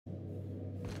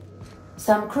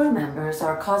Some crew members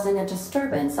are causing a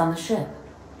disturbance on the ship.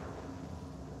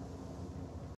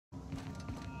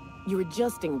 You're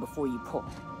adjusting before you pull.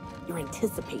 You're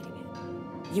anticipating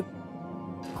it.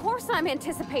 Of course I'm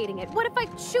anticipating it. What if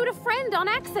I shoot a friend on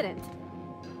accident?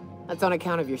 That's on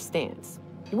account of your stance.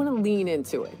 You want to lean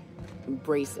into it.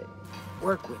 Embrace it.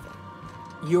 Work with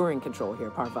it. You're in control here,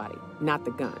 Parvati, not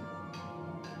the gun.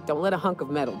 Don't let a hunk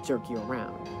of metal jerk you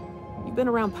around. You've been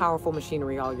around powerful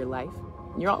machinery all your life.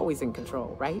 And you're always in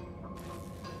control, right?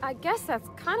 I guess that's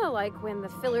kind of like when the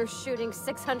filler's shooting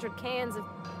 600 cans of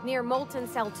near molten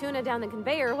cell tuna down the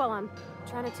conveyor while I'm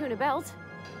trying to tune a belt.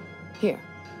 Here,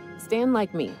 stand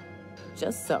like me.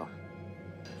 Just so.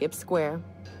 Hips square.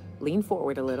 Lean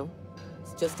forward a little.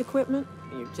 It's just equipment,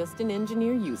 and you're just an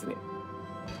engineer using it.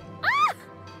 Ah!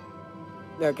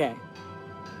 Okay.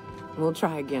 We'll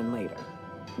try again later.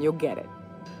 You'll get it.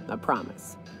 I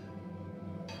promise.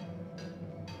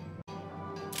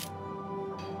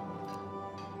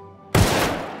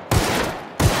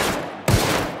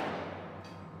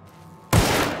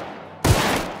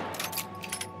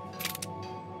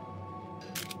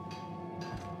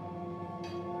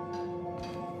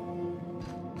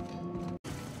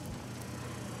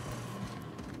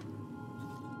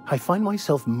 I find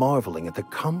myself marveling at the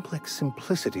complex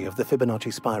simplicity of the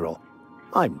Fibonacci spiral.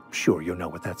 I'm sure you know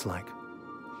what that's like.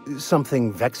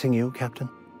 Something vexing you, Captain?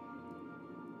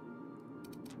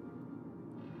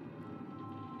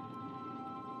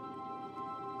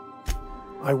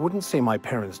 I wouldn't say my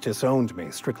parents disowned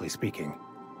me, strictly speaking.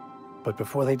 But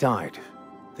before they died,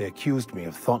 they accused me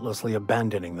of thoughtlessly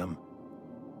abandoning them.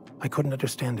 I couldn't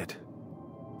understand it.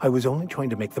 I was only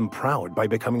trying to make them proud by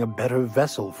becoming a better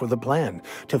vessel for the plan,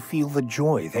 to feel the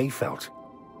joy they felt.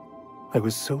 I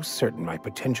was so certain my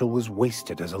potential was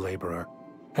wasted as a laborer,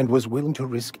 and was willing to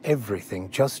risk everything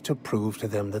just to prove to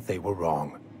them that they were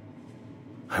wrong.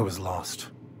 I was lost,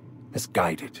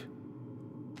 misguided.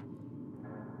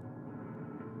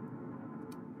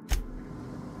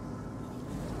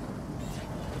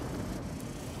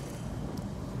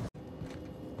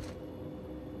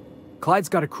 Clyde's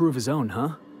got a crew of his own,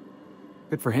 huh?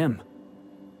 Good for him.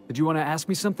 Did you want to ask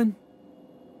me something?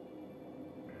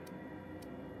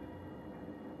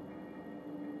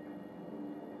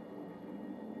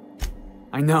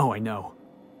 I know.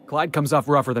 Clyde comes off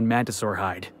rougher than Mantisaur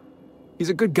hide. He's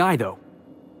a good guy, though.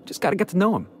 Just gotta get to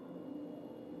know him.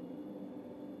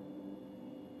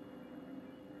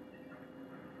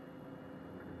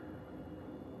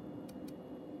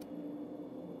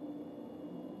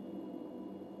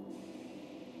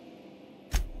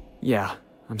 Yeah,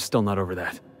 I'm still not over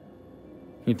that.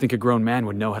 You'd think a grown man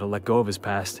would know how to let go of his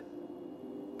past.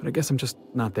 But I guess I'm just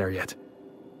not there yet.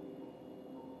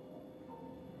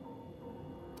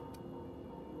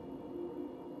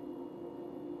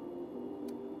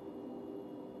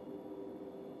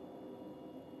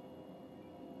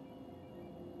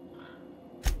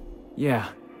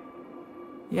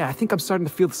 Yeah, I think I'm starting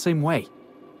to feel the same way.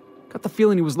 Got the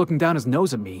feeling he was looking down his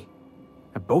nose at me.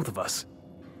 At both of us.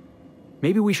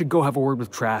 Maybe we should go have a word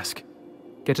with Trask.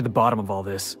 Get to the bottom of all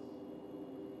this.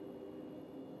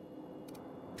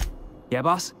 Yeah,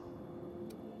 boss?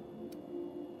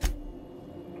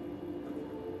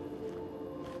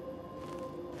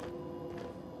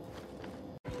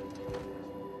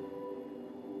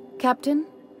 Captain,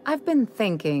 I've been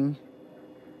thinking.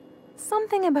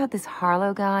 Something about this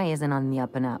Harlow guy isn't on the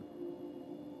up and up.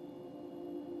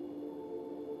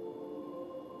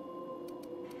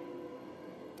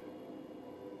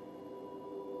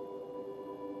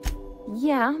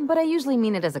 Yeah, but I usually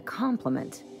mean it as a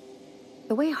compliment.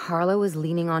 The way Harlow is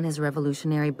leaning on his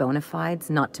revolutionary bona fides,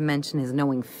 not to mention his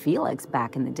knowing Felix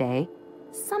back in the day,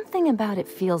 something about it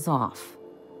feels off.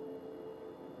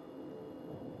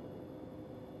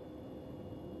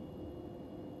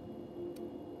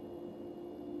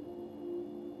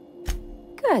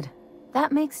 Good.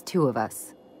 That makes two of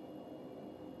us.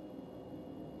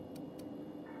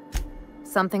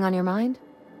 Something on your mind?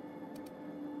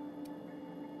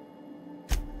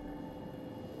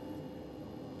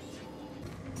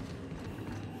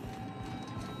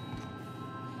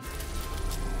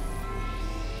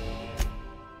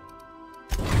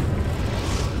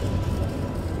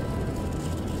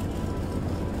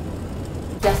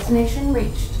 Destination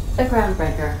reached. The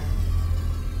Groundbreaker.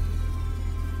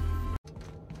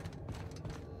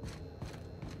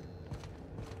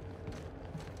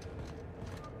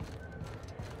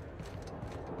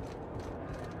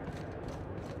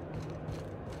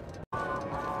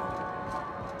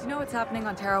 Do you know what's happening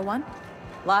on Terra 1?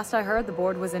 Last I heard, the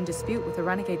board was in dispute with the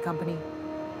Renegade Company.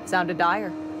 Sounded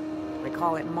dire. They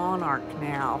call it Monarch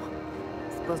now.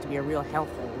 It's supposed to be a real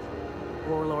hellhole.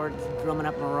 warlords drumming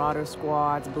up marauder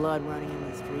squads, blood running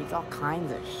in the streets, all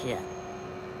kinds of shit.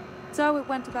 So it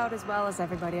went about as well as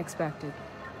everybody expected.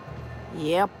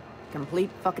 Yep, complete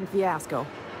fucking fiasco.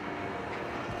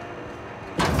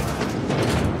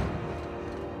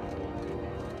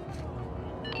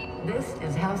 This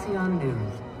is Halcyon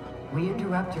News. We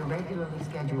interrupt your regularly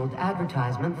scheduled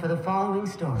advertisement for the following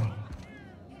story.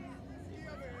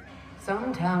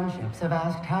 Some townships have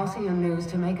asked Halcyon News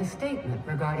to make a statement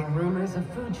regarding rumors of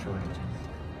food shortages.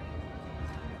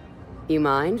 You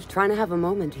mind trying to have a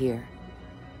moment here?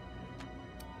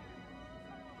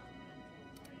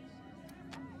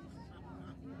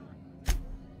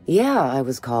 Yeah, I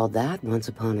was called that once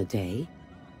upon a day.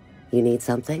 You need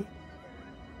something?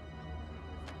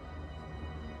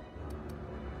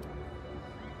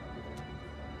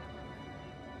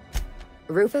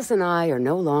 Rufus and I are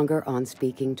no longer on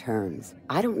speaking terms.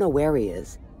 I don't know where he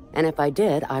is, and if I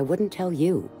did, I wouldn't tell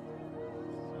you.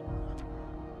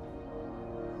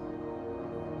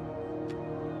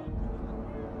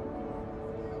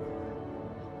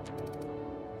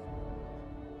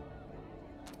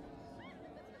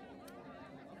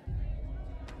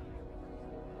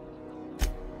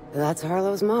 That's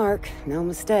Harlow's mark, no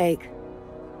mistake.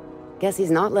 Guess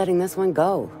he's not letting this one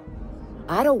go.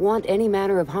 I don't want any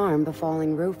manner of harm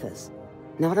befalling Rufus.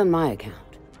 Not on my account.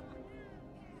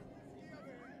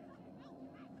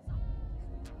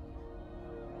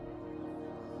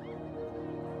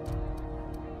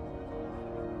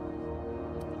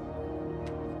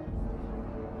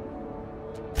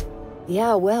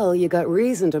 Yeah, well, you got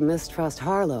reason to mistrust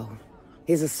Harlow.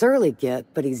 He's a surly git,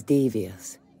 but he's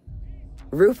devious.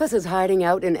 Rufus is hiding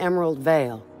out in Emerald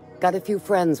Vale. Got a few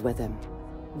friends with him.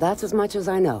 That's as much as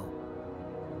I know.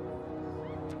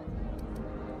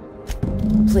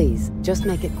 Please, just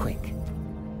make it quick.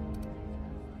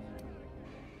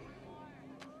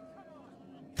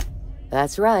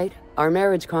 That's right. Our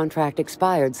marriage contract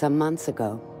expired some months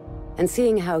ago. And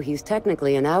seeing how he's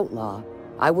technically an outlaw,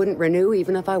 I wouldn't renew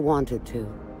even if I wanted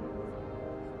to.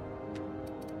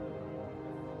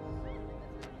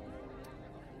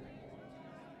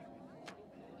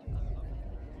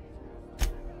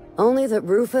 Only that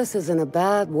Rufus is in a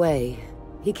bad way.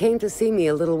 He came to see me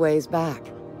a little ways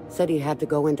back. Said he had to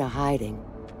go into hiding.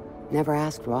 Never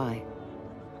asked why.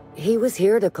 He was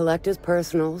here to collect his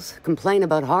personals, complain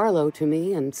about Harlow to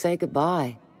me, and say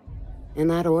goodbye. In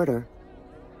that order.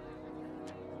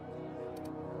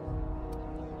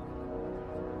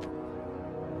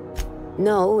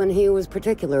 No, and he was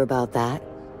particular about that.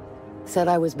 Said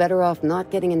I was better off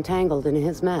not getting entangled in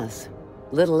his mess.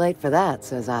 Little late for that,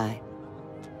 says I.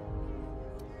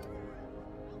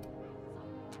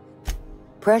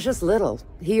 Precious little.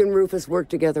 He and Rufus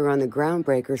worked together on the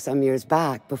Groundbreaker some years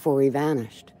back before he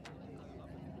vanished.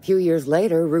 A few years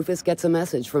later, Rufus gets a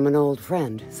message from an old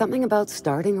friend. Something about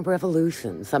starting a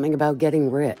revolution, something about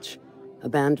getting rich.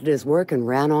 Abandoned his work and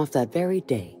ran off that very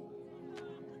day.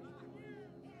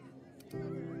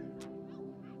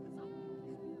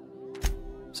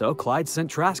 So Clyde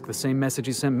sent Trask the same message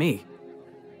he sent me.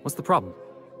 What's the problem?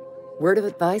 Word of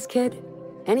advice, kid?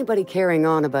 Anybody carrying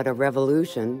on about a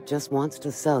revolution just wants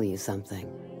to sell you something.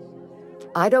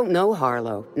 I don't know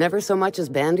Harlow, never so much as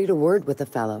bandied a word with the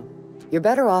fellow. You're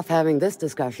better off having this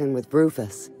discussion with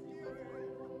Rufus.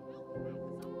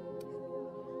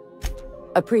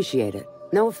 Appreciate it.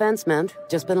 No offense meant,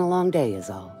 just been a long day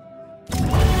is all.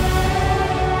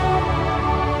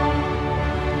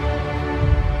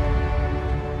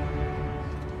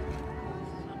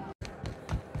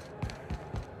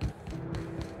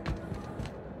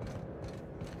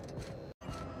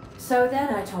 So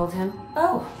then I told him,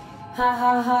 oh, ha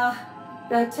ha ha,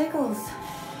 that tickles.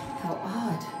 How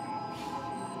odd.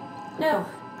 No,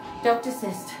 don't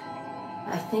desist.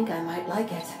 I think I might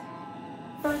like it.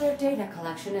 Further data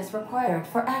collection is required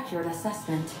for accurate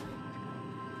assessment.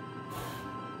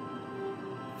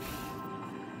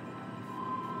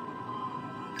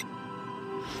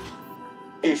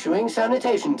 Issuing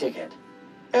sanitation ticket.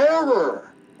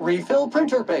 Error! Refill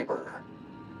printer paper.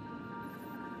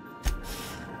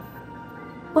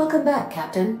 Welcome back,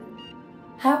 Captain.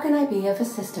 How can I be of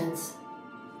assistance?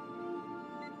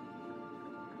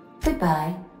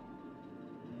 Goodbye.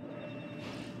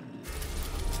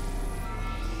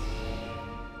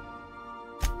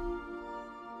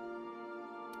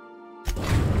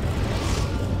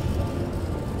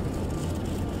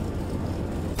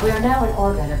 We are now in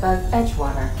orbit above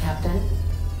Edgewater, Captain.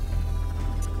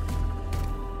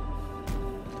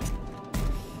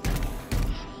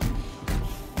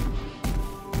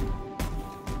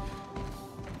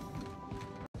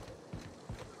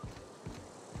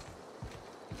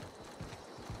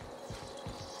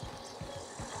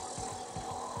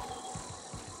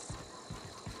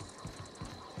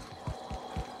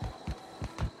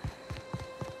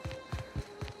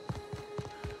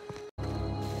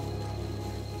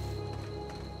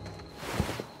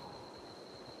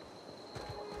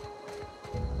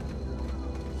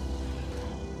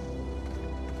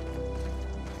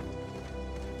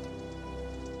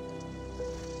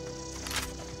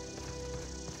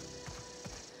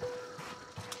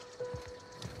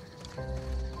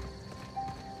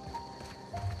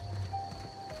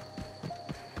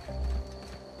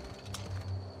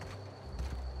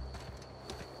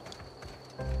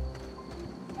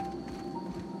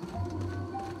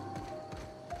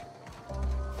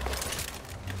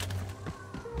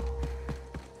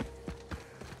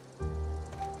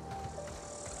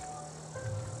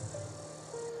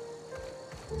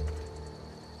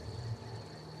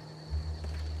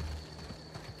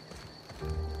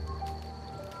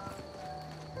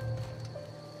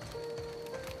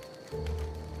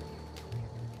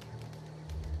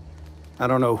 I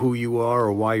don't know who you are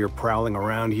or why you're prowling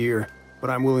around here,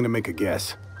 but I'm willing to make a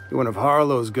guess. You're one of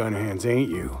Harlow's gun hands, ain't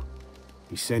you?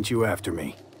 He sent you after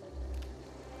me.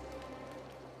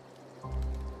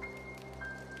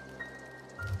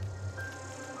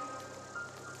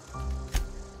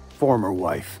 Former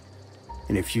wife.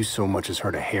 And if you so much as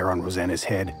hurt a hair on Rosanna's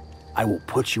head, I will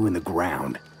put you in the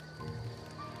ground.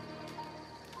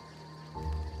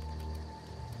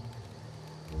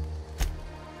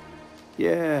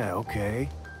 Yeah, okay.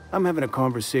 I'm having a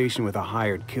conversation with a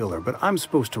hired killer, but I'm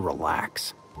supposed to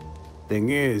relax. Thing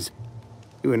is,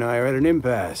 you and I are at an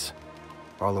impasse.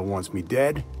 Harlow wants me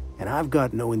dead, and I've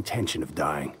got no intention of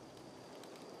dying.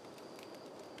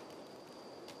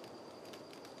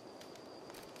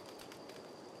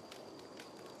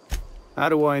 How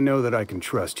do I know that I can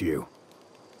trust you?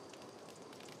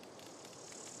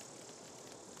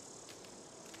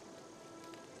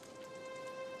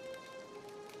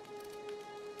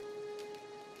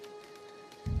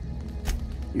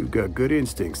 You've got good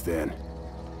instincts, then.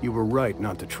 You were right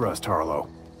not to trust Harlow.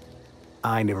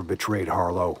 I never betrayed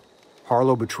Harlow.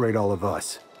 Harlow betrayed all of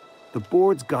us. The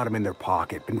board's got him in their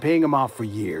pocket, been paying him off for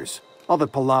years. All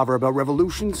that palaver about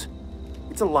revolutions?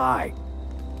 It's a lie.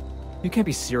 You can't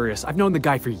be serious. I've known the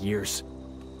guy for years.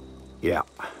 Yeah,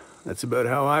 that's about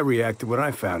how I reacted when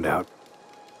I found out.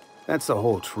 That's the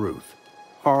whole truth.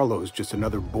 Harlow's just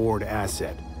another board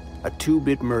asset. A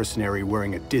two-bit mercenary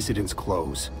wearing a dissident's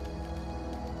clothes.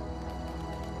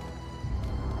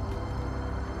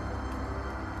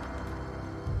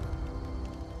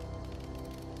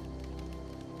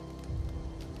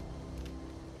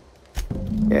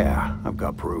 Yeah, I've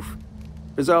got proof.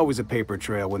 There's always a paper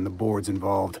trail when the board's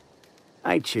involved.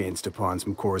 I chanced upon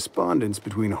some correspondence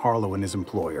between Harlow and his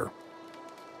employer.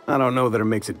 I don't know that it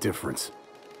makes a difference.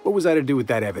 What was I to do with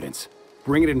that evidence?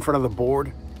 Bring it in front of the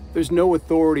board? There's no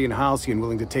authority in Halcyon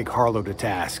willing to take Harlow to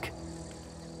task.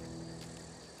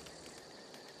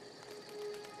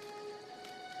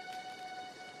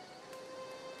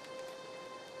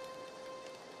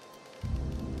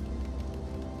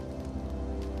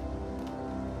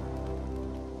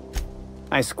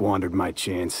 I squandered my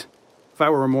chance. If I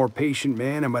were a more patient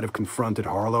man, I might have confronted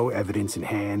Harlow, evidence in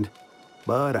hand.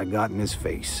 But I got in his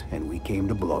face, and we came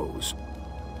to blows.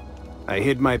 I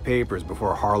hid my papers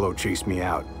before Harlow chased me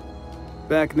out.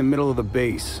 Back in the middle of the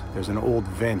base, there's an old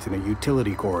vent in a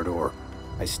utility corridor.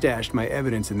 I stashed my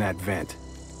evidence in that vent.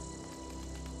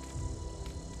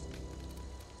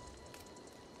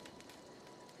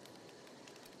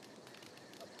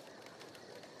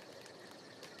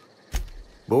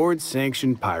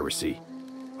 Board-sanctioned piracy.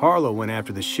 Harlow went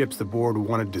after the ships the board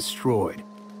wanted destroyed,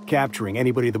 capturing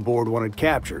anybody the board wanted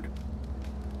captured.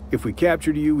 If we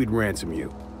captured you, we'd ransom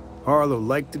you. Harlow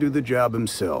liked to do the job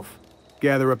himself.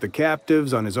 Gather up the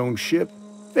captives on his own ship,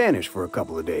 vanish for a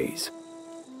couple of days.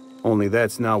 Only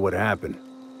that's not what happened.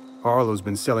 Harlow's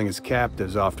been selling his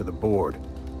captives off to the board.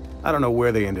 I don't know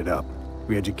where they ended up.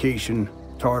 Re-education,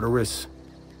 Tartarus,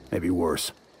 maybe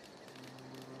worse.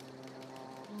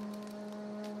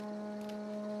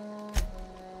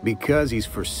 Because he's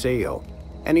for sale.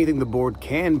 Anything the board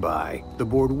can buy, the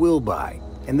board will buy,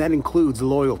 and that includes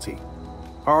loyalty.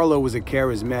 Harlow was a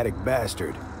charismatic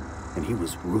bastard, and he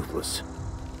was ruthless.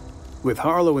 With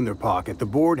Harlow in their pocket, the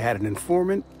board had an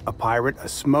informant, a pirate, a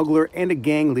smuggler, and a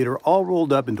gang leader all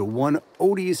rolled up into one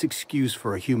odious excuse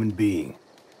for a human being.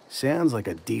 Sounds like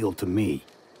a deal to me.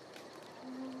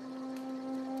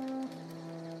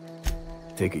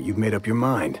 Take it you've made up your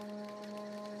mind.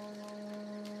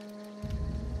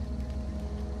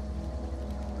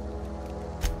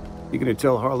 You gonna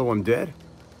tell Harlow I'm dead?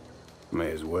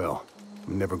 May as well.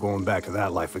 I'm never going back to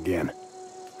that life again.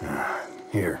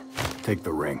 Here, take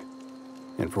the ring.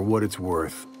 And for what it's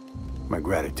worth, my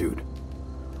gratitude.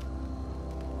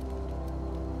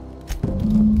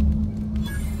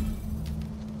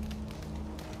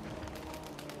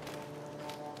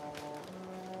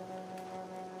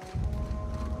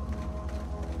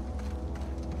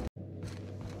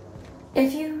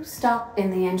 If you stop in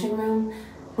the engine room,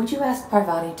 would you ask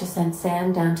Parvati to send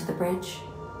Sam down to the bridge?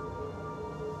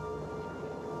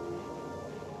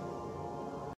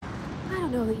 I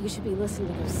don't know that you should be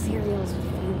listening to those serials with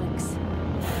Felix.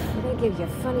 They give you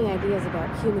funny ideas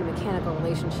about human-mechanical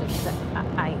relationships that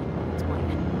I won't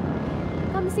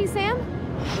explain. Come to see Sam?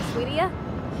 Hey, sweetie ya?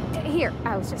 Here,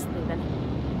 I was just leaving.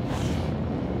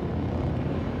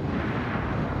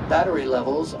 Battery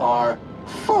levels are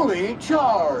fully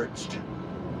charged.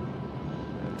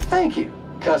 Thank you,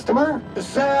 customer.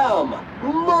 Sam,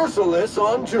 merciless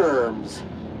on germs.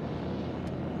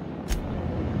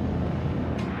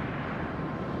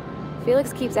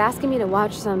 Felix keeps asking me to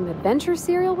watch some adventure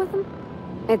serial with him?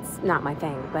 It's not my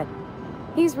thing, but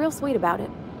he's real sweet about it.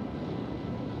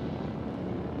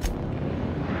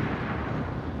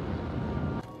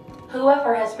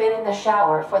 Whoever has been in the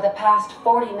shower for the past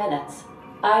 40 minutes,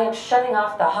 I am shutting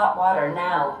off the hot water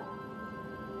now.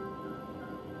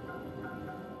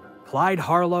 Clyde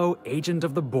Harlow, agent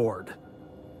of the board.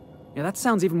 Yeah, that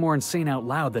sounds even more insane out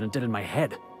loud than it did in my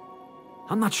head.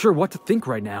 I'm not sure what to think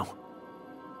right now.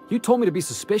 You told me to be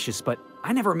suspicious, but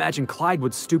I never imagined Clyde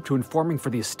would stoop to informing for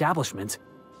the establishment.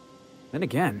 Then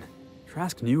again,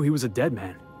 Trask knew he was a dead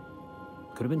man.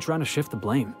 Could have been trying to shift the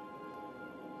blame.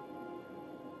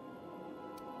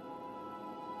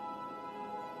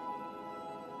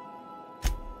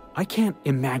 I can't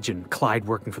imagine Clyde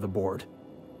working for the board.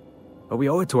 But we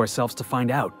owe it to ourselves to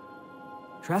find out.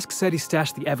 Trask said he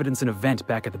stashed the evidence in a vent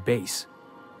back at the base.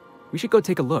 We should go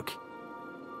take a look.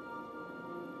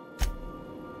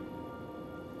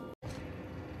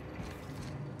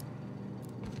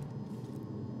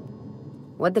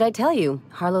 What did I tell you?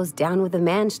 Harlow's down with the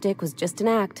man shtick was just an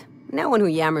act. No one who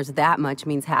yammers that much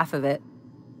means half of it.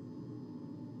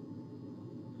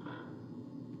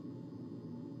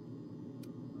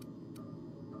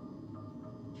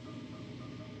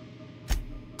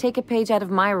 Take a page out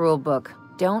of my rule book.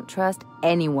 Don't trust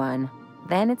anyone.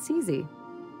 Then it's easy.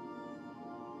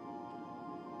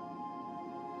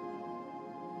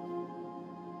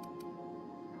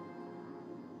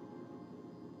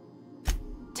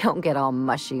 Don't get all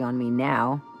mushy on me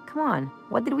now. Come on,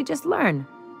 what did we just learn?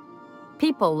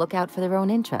 People look out for their own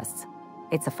interests.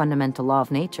 It's a fundamental law of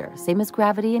nature, same as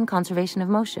gravity and conservation of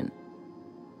motion.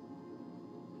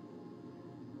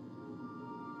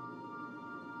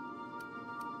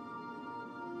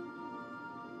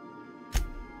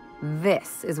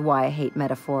 This is why I hate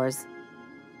metaphors.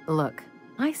 Look,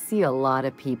 I see a lot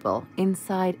of people,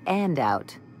 inside and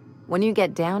out. When you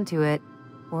get down to it,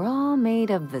 we're all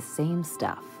made of the same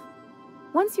stuff.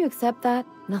 Once you accept that,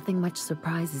 nothing much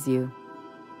surprises you.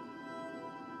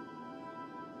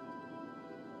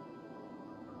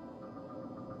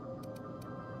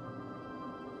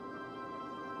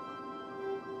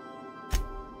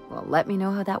 Well, let me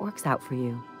know how that works out for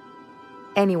you.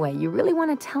 Anyway, you really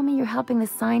want to tell me you're helping the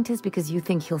scientist because you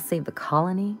think he'll save the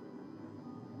colony?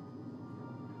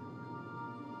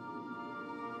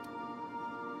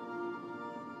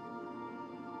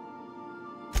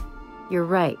 You're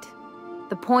right.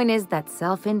 The point is that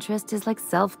self-interest is like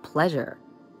self-pleasure.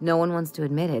 No one wants to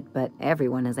admit it, but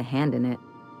everyone has a hand in it.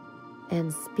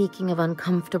 And speaking of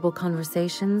uncomfortable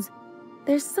conversations,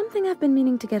 there's something I've been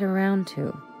meaning to get around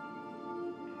to.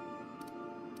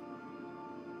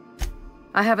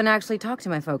 I haven't actually talked to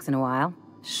my folks in a while.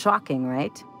 Shocking,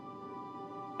 right?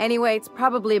 Anyway, it's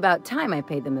probably about time I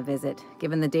paid them a visit.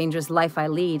 Given the dangerous life I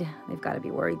lead, they've got to be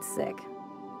worried sick.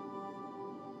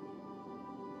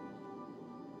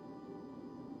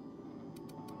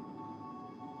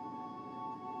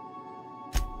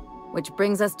 Which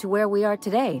brings us to where we are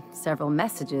today, several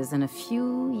messages and a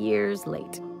few years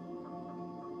late.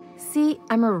 See,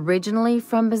 I'm originally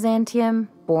from Byzantium,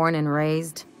 born and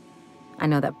raised. I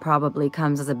know that probably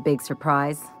comes as a big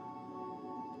surprise.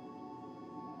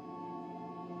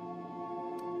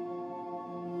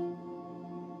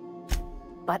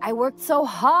 But I worked so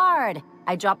hard!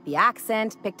 I dropped the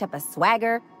accent, picked up a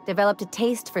swagger, developed a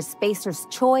taste for Spacer's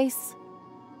Choice.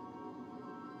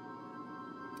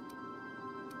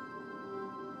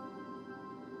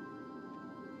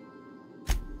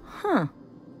 Huh.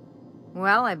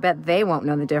 Well, I bet they won't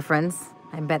know the difference.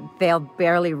 I bet they'll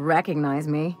barely recognize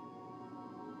me.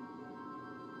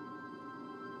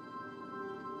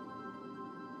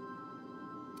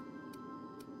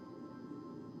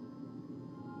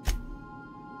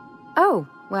 Oh,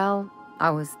 well,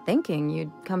 I was thinking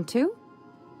you'd come too?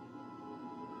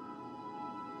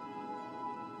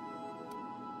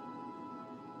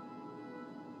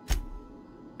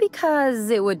 Because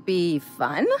it would be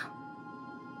fun?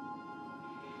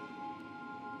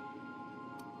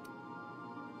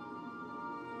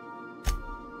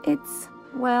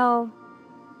 Well,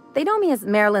 they know me as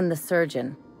Marilyn the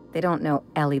Surgeon. They don't know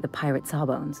Ellie the Pirate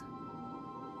Sawbones.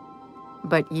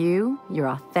 But you're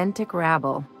authentic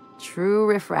rabble. True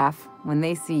riffraff. When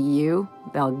they see you,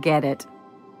 they'll get it.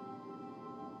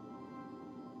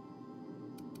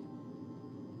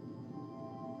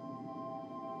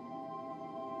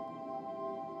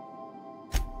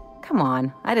 Come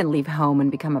on, I didn't leave home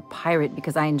and become a pirate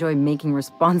because I enjoy making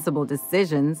responsible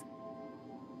decisions.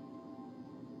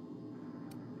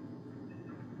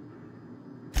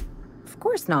 Of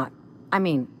course not. I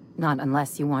mean, not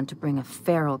unless you want to bring a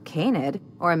feral canid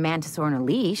or a mantis on a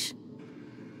leash.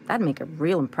 That'd make a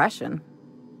real impression.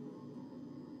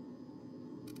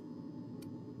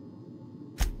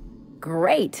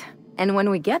 Great. And when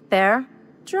we get there,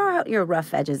 draw out your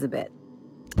rough edges a bit.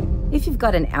 If you've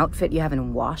got an outfit you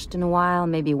haven't washed in a while,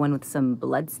 maybe one with some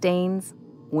blood stains,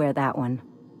 wear that one.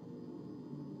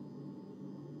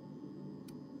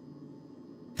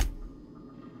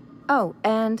 Oh,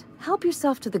 and help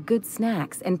yourself to the good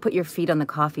snacks and put your feet on the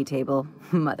coffee table.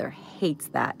 Mother hates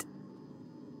that.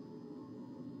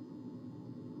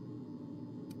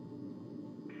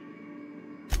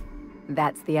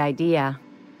 That's the idea.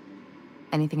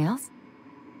 Anything else?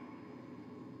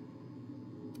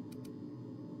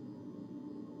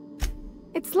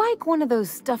 It's like one of those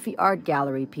stuffy art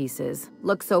gallery pieces.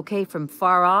 Looks okay from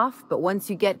far off, but once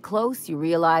you get close, you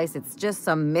realize it's just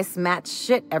some mismatched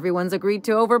shit everyone's agreed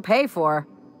to overpay for.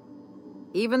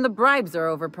 Even the bribes are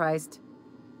overpriced.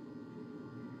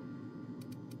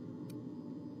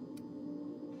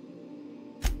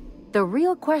 The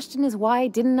real question is, why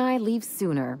didn't I leave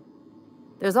sooner?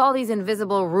 There's all these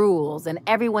invisible rules, and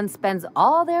everyone spends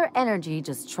all their energy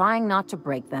just trying not to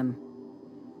break them.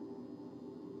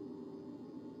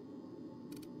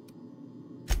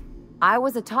 I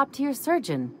was a top-tier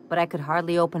surgeon, but I could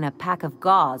hardly open a pack of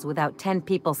gauze without 10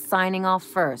 people signing off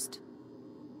first.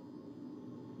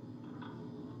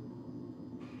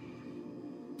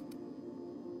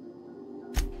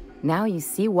 Now you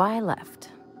see why I left.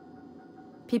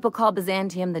 People call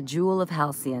Byzantium the jewel of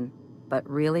Halcyon, but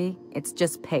really, it's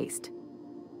just paste.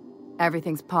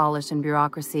 Everything's polished and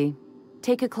bureaucracy.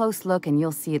 Take a close look and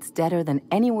you'll see it's deader than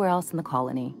anywhere else in the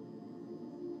colony.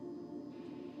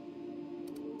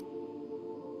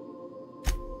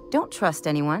 Don't trust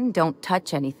anyone, don't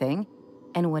touch anything,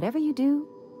 and whatever you do,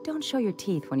 don't show your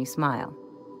teeth when you smile.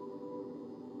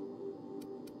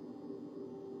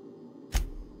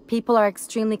 People are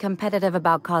extremely competitive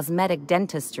about cosmetic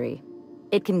dentistry.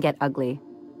 It can get ugly.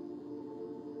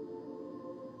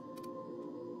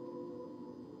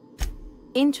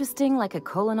 Interesting like a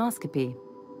colonoscopy.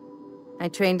 I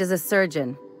trained as a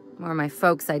surgeon. More my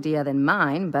folks' idea than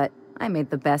mine, but I made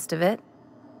the best of it.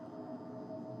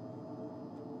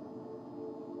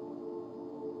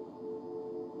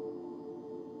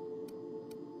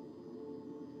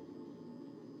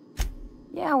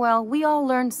 Yeah, well, we all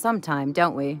learn sometime,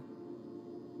 don't we?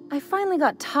 I finally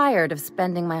got tired of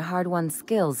spending my hard-won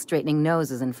skills straightening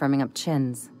noses and firming up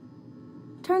chins.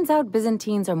 Turns out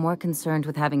Byzantines are more concerned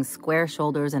with having square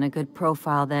shoulders and a good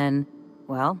profile than,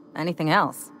 well, anything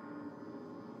else.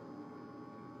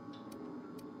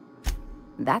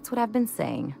 That's what I've been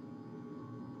saying.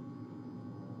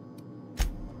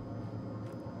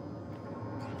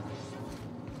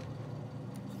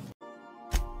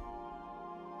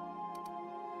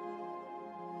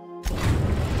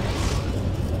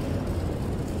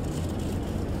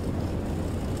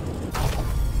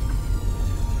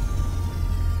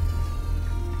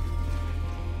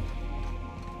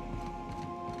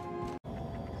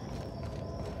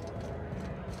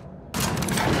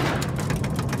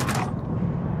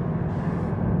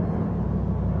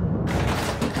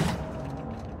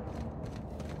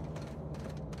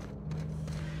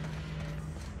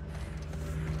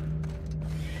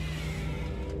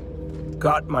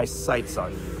 Got my sights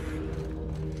on you.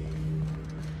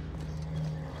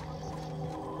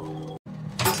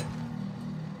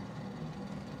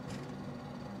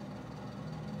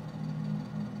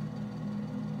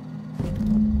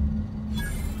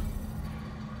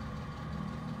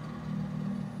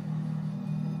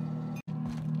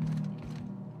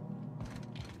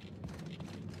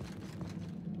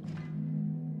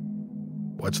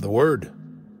 What's the word?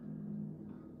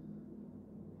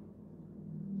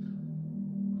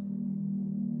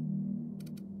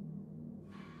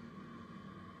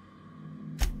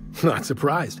 Not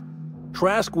surprised.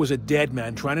 Trask was a dead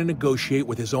man trying to negotiate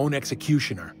with his own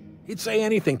executioner. He'd say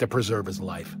anything to preserve his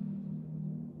life.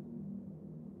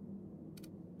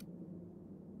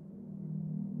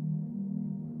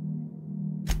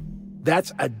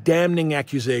 That's a damning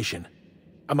accusation.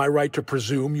 Am I right to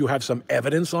presume you have some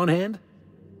evidence on hand?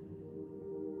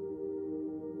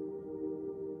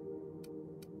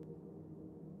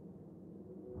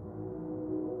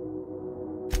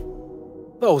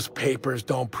 Those papers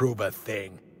don't prove a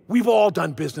thing. We've all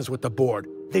done business with the board.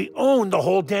 They own the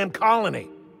whole damn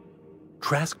colony.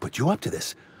 Trask put you up to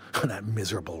this. That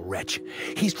miserable wretch.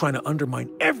 He's trying to undermine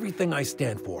everything I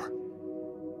stand for.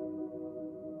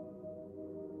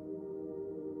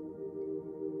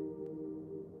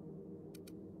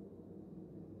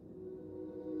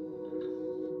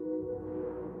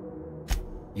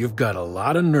 You've got a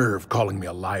lot of nerve calling me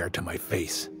a liar to my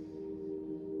face.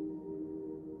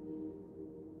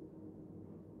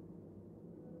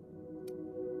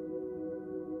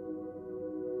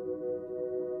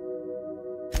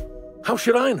 How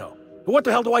should I know? What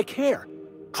the hell do I care?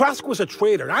 Trask was a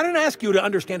traitor, and I didn't ask you to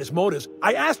understand his motives.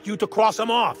 I asked you to cross him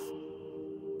off.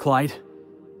 Clyde,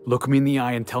 look me in the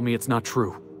eye and tell me it's not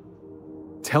true.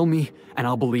 Tell me, and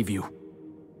I'll believe you.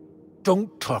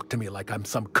 Don't talk to me like I'm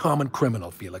some common criminal,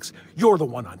 Felix. You're the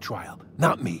one on trial,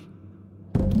 not me.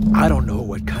 I don't know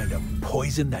what kind of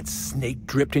poison that snake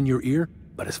dripped in your ear,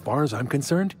 but as far as I'm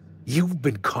concerned, you've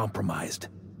been compromised.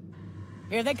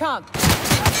 Here they come.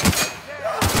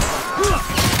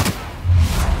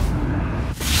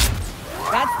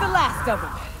 That's the last of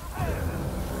them.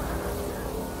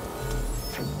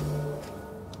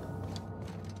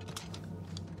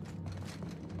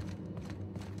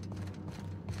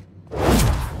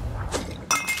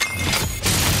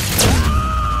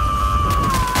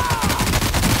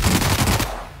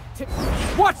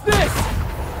 Watch this!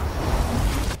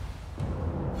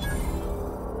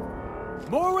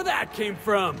 More where that came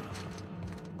from.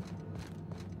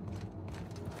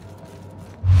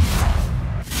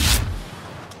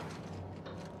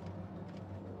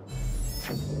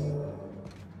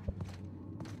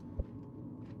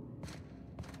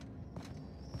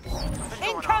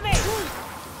 Incoming!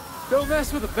 Don't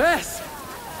mess with the best.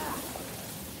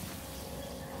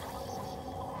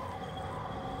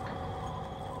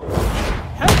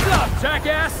 Heads up,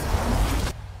 jackass!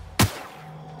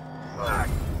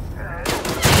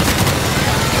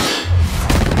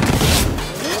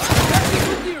 That's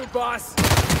with you, boss.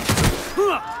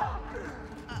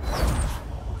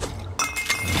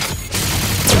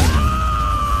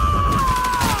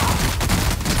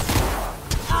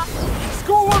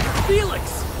 Score one for Felix!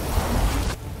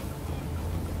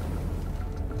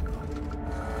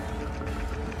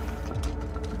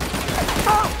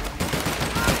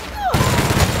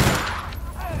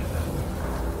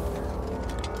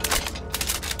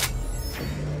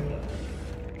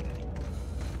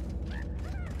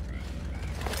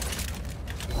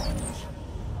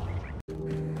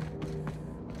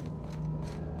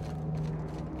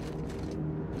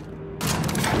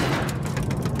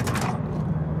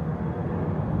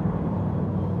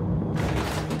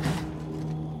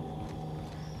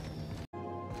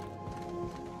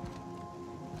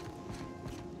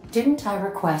 Didn't I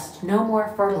request no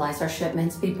more fertilizer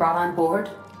shipments be brought on board?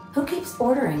 Who keeps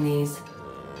ordering these?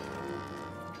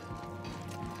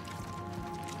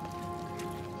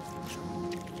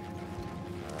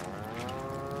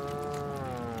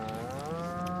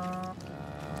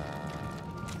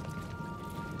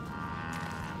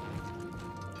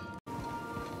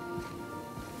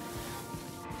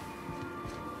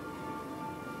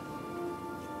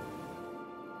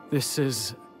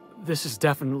 This is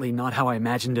definitely not how I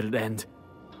imagined it'd end.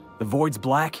 The void's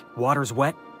black, water's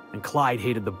wet, and Clyde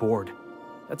hated the board.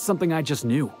 That's something I just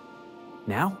knew.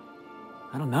 Now?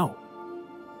 I don't know.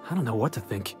 I don't know what to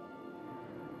think.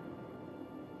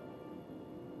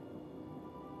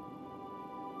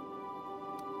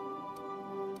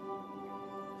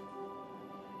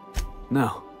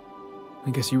 No.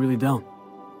 I guess you really don't.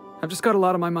 I've just got a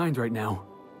lot on my mind right now.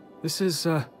 This is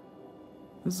a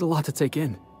lot to take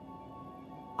in.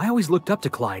 I always looked up to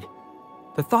Clyde.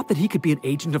 The thought that he could be an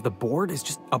agent of the board is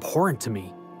just abhorrent to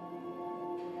me.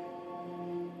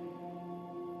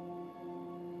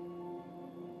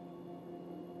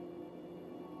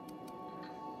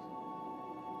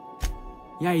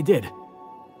 Yeah, he did.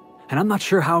 And I'm not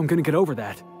sure how I'm gonna get over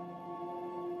that.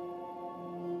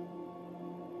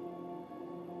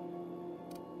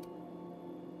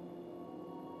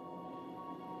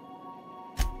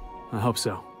 I hope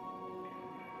so.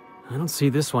 I don't see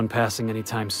this one passing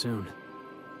anytime soon.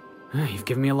 You've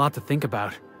given me a lot to think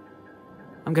about.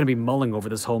 I'm gonna be mulling over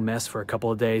this whole mess for a couple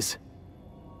of days.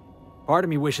 Part of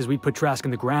me wishes we'd put Trask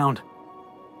in the ground.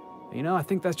 You know, I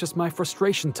think that's just my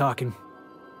frustration talking.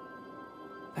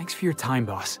 Thanks for your time,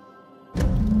 boss.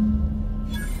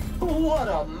 What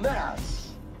a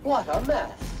mess! What a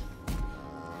mess!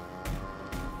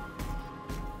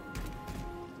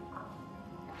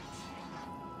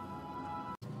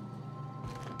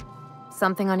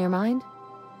 Something on your mind?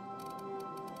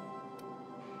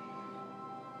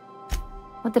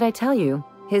 What did I tell you?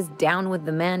 His down with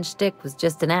the man shtick was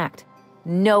just an act.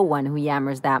 No one who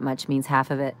yammers that much means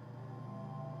half of it.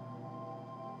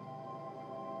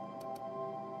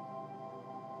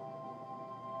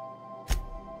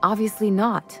 Obviously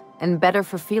not, and better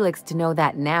for Felix to know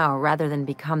that now rather than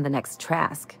become the next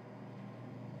Trask.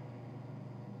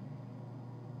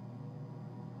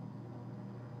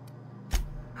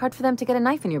 Hard for them to get a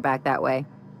knife in your back that way.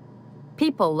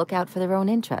 People look out for their own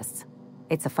interests.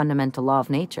 It's a fundamental law of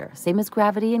nature, same as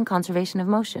gravity and conservation of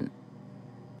motion.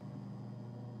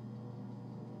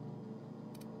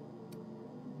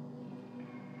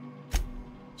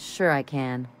 Sure I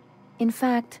can. In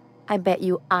fact, I bet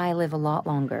you I live a lot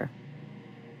longer.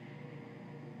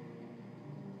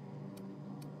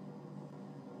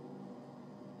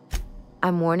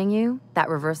 I'm warning you, that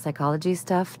reverse psychology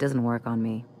stuff doesn't work on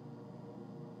me.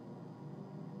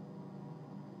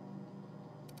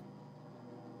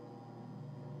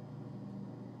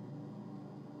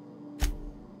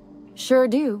 Sure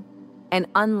do. And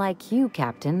unlike you,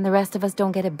 Captain, the rest of us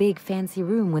don't get a big fancy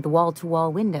room with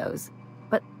wall-to-wall windows.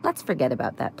 But let's forget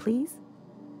about that, please.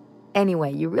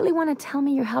 Anyway, you really want to tell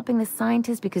me you're helping the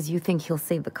scientist because you think he'll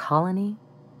save the colony?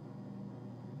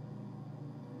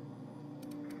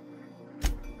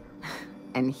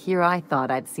 And here I thought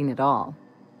I'd seen it all.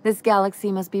 This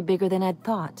galaxy must be bigger than I'd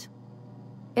thought.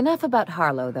 Enough about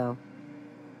Harlow, though.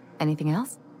 Anything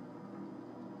else?